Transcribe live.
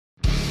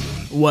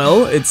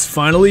Well, it's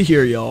finally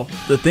here, y'all.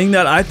 The thing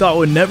that I thought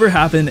would never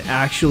happen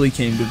actually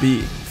came to be.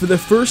 For the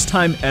first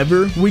time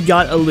ever, we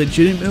got a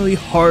legitimately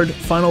hard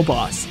final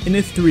boss in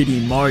a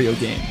 3D Mario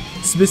game,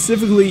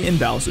 specifically in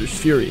Bowser's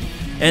Fury.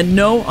 And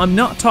no, I'm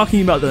not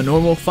talking about the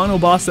normal final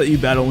boss that you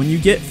battle when you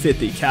get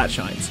 50 cat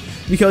shines,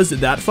 because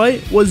that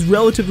fight was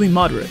relatively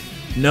moderate.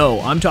 No,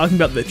 I'm talking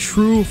about the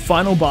true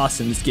final boss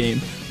in this game,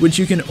 which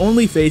you can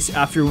only face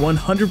after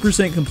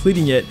 100%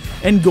 completing it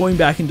and going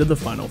back into the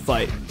final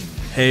fight.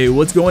 Hey,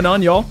 what's going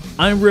on, y'all?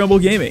 I'm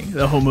BrambleGaming,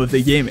 the home of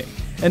the gaming,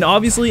 and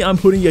obviously I'm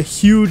putting a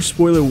huge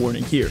spoiler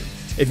warning here.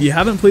 If you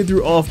haven't played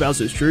through all of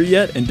Bowser's Fury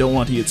yet and don't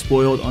want to get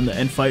spoiled on the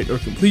end fight or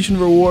completion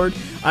reward,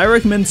 I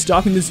recommend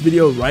stopping this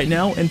video right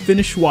now and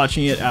finish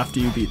watching it after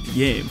you beat the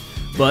game.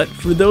 But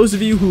for those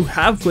of you who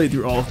have played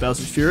through all of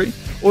Bowser's Fury,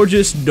 or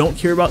just don't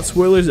care about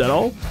spoilers at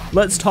all,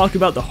 let's talk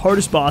about the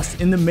hardest boss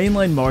in the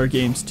mainline Mario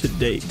games to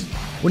date.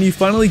 When you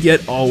finally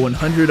get all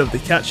 100 of the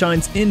cat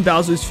shines in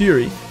Bowser's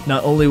Fury,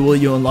 not only will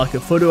you unlock a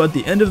photo at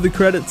the end of the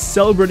credits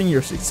celebrating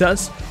your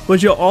success,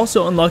 but you'll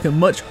also unlock a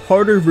much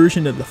harder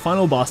version of the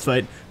final boss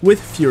fight with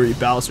Fury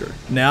Bowser.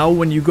 Now,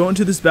 when you go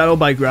into this battle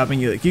by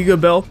grabbing the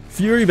Giga Bell,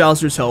 Fury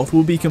Bowser's health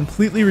will be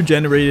completely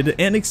regenerated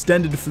and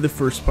extended for the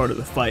first part of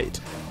the fight.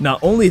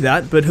 Not only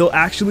that, but he'll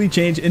actually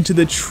change into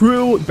the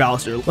true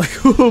Bowser.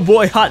 Like, oh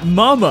boy, hot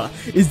mama!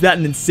 Is that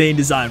an insane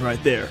design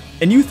right there?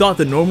 And you thought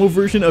the normal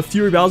version of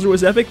Fury Bowser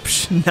was epic?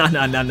 Psh,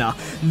 nah.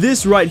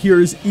 This right here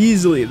is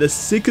easily the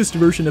sickest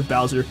version of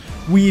Bowser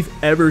we've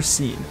ever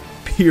seen,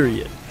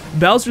 period.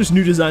 Bowser's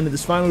new design in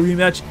this final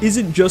rematch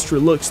isn't just for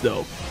looks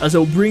though, as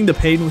it'll bring the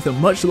pain with a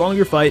much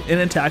longer fight and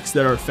attacks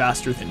that are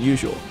faster than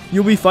usual.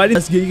 You'll be fighting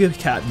as Giga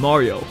Cat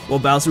Mario, while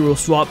Bowser will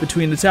swap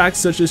between attacks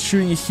such as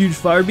shooting a huge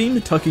fire beam,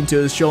 tucking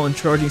to his shell and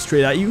charging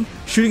straight at you,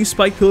 shooting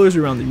spike pillars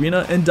around the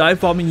arena, and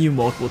dive bombing you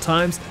multiple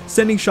times,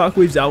 sending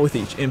shockwaves out with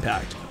each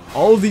impact.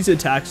 All of these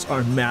attacks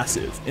are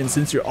massive, and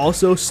since you're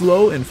also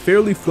slow and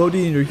fairly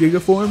floaty in your Giga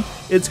form,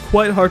 it's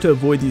quite hard to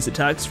avoid these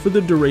attacks for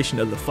the duration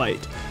of the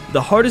fight.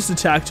 The hardest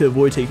attack to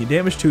avoid taking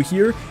damage to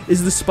here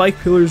is the spike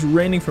pillars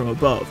raining from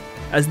above,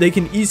 as they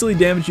can easily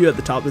damage you at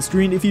the top of the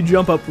screen if you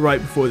jump up right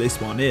before they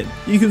spawn in.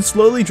 You can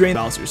slowly drain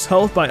Bowser's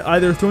health by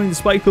either throwing the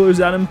spike pillars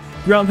at him,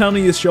 ground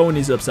pounding his shell when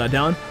he's upside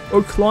down,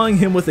 or clawing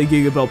him with a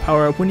Giga Bell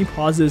power up when he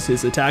pauses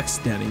his attack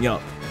standing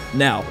up.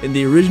 Now, in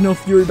the original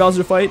Fury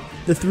Bowser fight,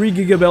 the 3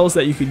 Giga Bells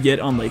that you could get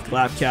on Lake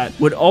Lapcat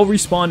would all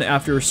respawn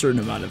after a certain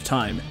amount of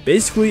time,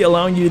 basically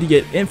allowing you to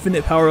get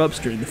infinite power-ups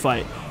during the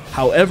fight.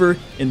 However,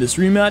 in this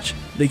rematch,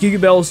 the Giga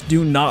Bells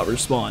do not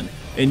respawn,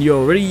 and you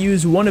already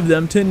used one of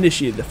them to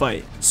initiate the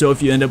fight. So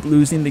if you end up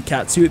losing the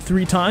cat suit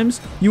 3 times,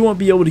 you won't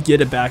be able to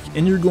get it back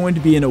and you're going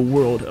to be in a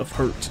world of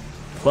hurt.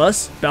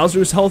 Plus,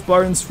 Bowser's health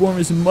bar in this form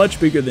is much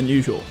bigger than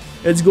usual.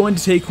 It's going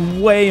to take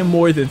way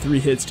more than 3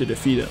 hits to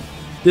defeat him.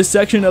 This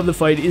section of the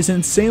fight is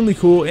insanely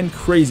cool and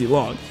crazy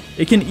long.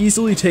 It can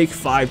easily take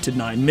 5 to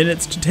 9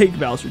 minutes to take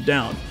Bowser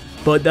down,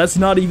 but that's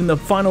not even the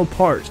final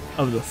part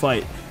of the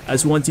fight,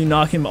 as once you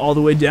knock him all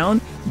the way down,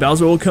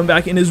 Bowser will come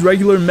back in his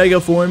regular Mega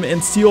form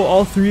and seal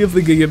all 3 of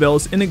the Giga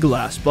Bells in a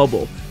glass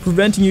bubble,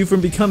 preventing you from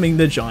becoming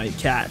the giant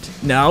cat.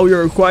 Now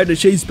you're required to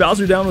chase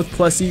Bowser down with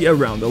Plessy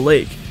around the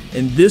lake,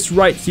 and this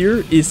right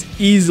here is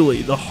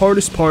easily the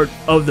hardest part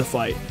of the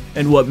fight,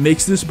 and what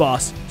makes this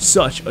boss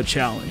such a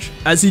challenge.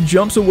 As he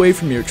jumps away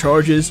from your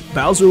charges,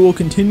 Bowser will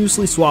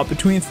continuously swap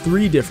between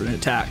 3 different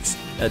attacks.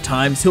 At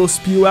times he'll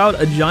spew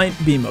out a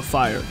giant beam of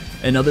fire,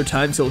 and other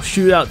times he'll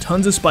shoot out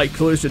tons of spike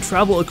pillars to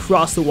travel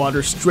across the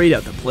water straight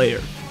at the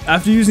player.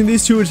 After using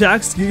these 2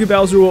 attacks, Giga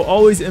Bowser will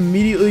always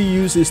immediately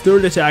use his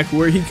 3rd attack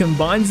where he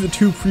combines the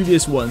 2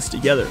 previous ones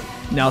together,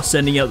 now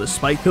sending out the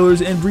spike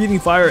pillars and breathing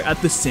fire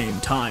at the same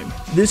time.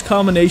 This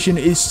combination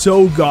is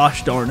so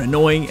gosh darn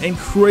annoying and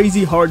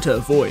crazy hard to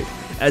avoid,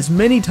 as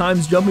many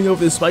times jumping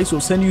over the spikes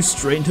will send you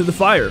straight into the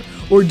fire,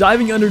 or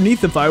diving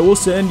underneath the fire will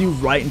send you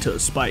right into a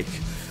spike.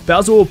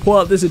 Bowser will pull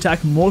out this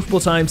attack multiple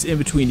times in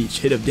between each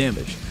hit of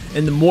damage,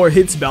 and the more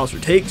hits Bowser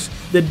takes,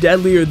 the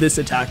deadlier this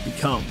attack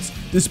becomes.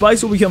 The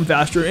spikes will become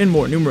faster and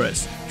more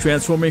numerous,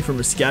 transforming from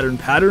a scattered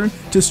pattern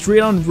to straight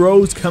on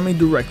rows coming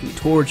directly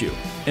towards you.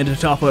 And to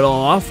top it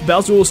all off,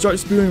 Bowser will start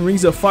spewing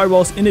rings of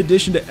fireballs in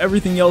addition to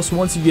everything else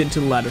once you get into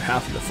the latter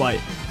half of the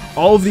fight.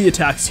 All of the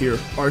attacks here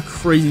are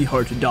crazy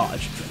hard to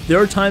dodge.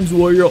 There are times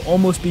where you'll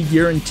almost be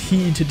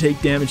guaranteed to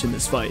take damage in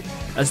this fight,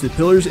 as the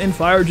pillars and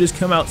fire just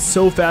come out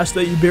so fast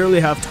that you barely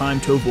have time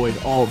to avoid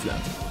all of them.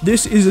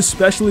 This is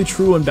especially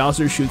true when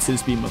Bowser shoots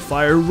his beam of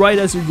fire right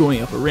as you're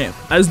going up a ramp,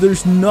 as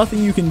there's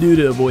nothing you can do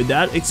to avoid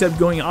that except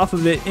going off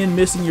of it and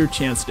missing your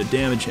chance to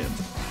damage him.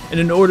 And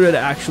in order to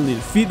actually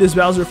defeat this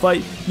Bowser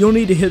fight, you'll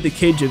need to hit the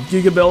cage of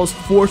Giga Bells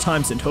 4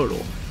 times in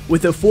total,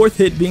 with the 4th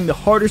hit being the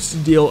hardest to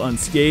deal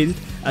unscathed,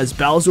 as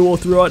Bowser will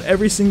throw out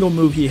every single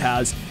move he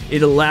has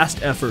in a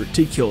last effort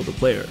to kill the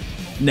player.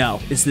 Now,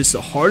 is this the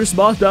hardest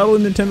boss battle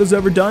Nintendo's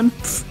ever done?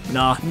 Pfft,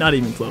 nah, not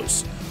even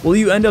close. Will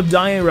you end up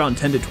dying around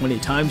 10 to 20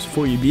 times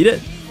before you beat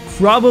it?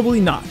 Probably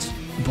not.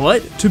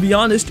 But, to be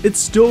honest, it's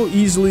still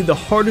easily the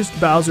hardest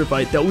Bowser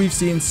fight that we've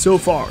seen so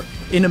far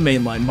in a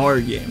mainline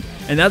Mario game,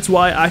 and that's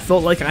why I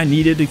felt like I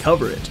needed to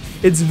cover it.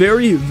 It's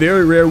very,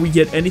 very rare we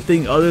get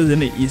anything other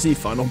than an easy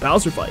final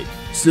Bowser fight.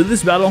 So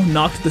this battle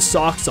knocked the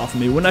socks off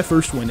of me when I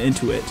first went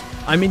into it.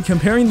 I mean,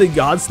 comparing the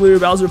Godslayer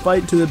Bowser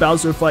fight to the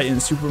Bowser fight in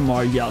Super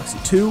Mario Galaxy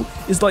 2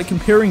 is like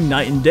comparing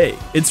night and day.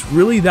 It's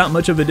really that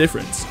much of a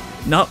difference.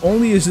 Not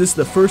only is this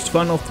the first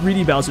final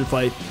 3D Bowser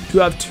fight to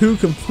have two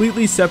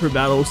completely separate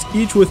battles,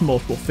 each with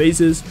multiple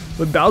phases,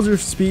 but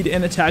Bowser's speed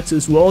and attacks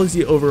as well as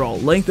the overall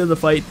length of the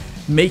fight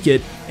make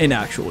it an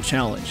actual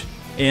challenge.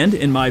 And,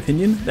 in my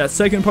opinion, that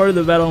second part of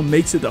the battle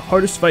makes it the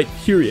hardest fight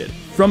period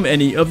from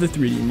any of the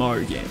 3D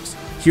Mario games.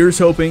 Here's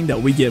hoping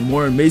that we get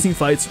more amazing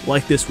fights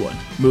like this one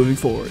moving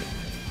forward.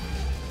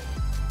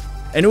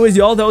 Anyways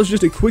y'all, that was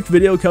just a quick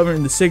video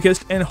covering the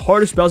sickest and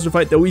hardest Bowser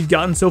fight that we've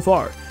gotten so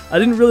far. I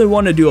didn't really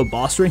want to do a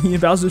boss ranking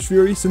of Bowser's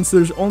Fury since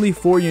there's only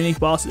 4 unique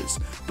bosses,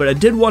 but I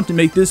did want to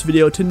make this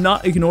video to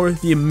not ignore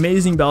the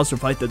amazing Bowser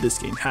fight that this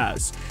game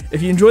has.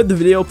 If you enjoyed the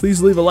video,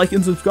 please leave a like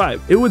and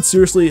subscribe. It would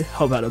seriously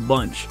help out a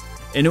bunch.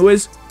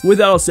 Anyways, with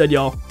that all said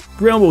y'all,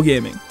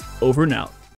 BrambleGaming, over and out.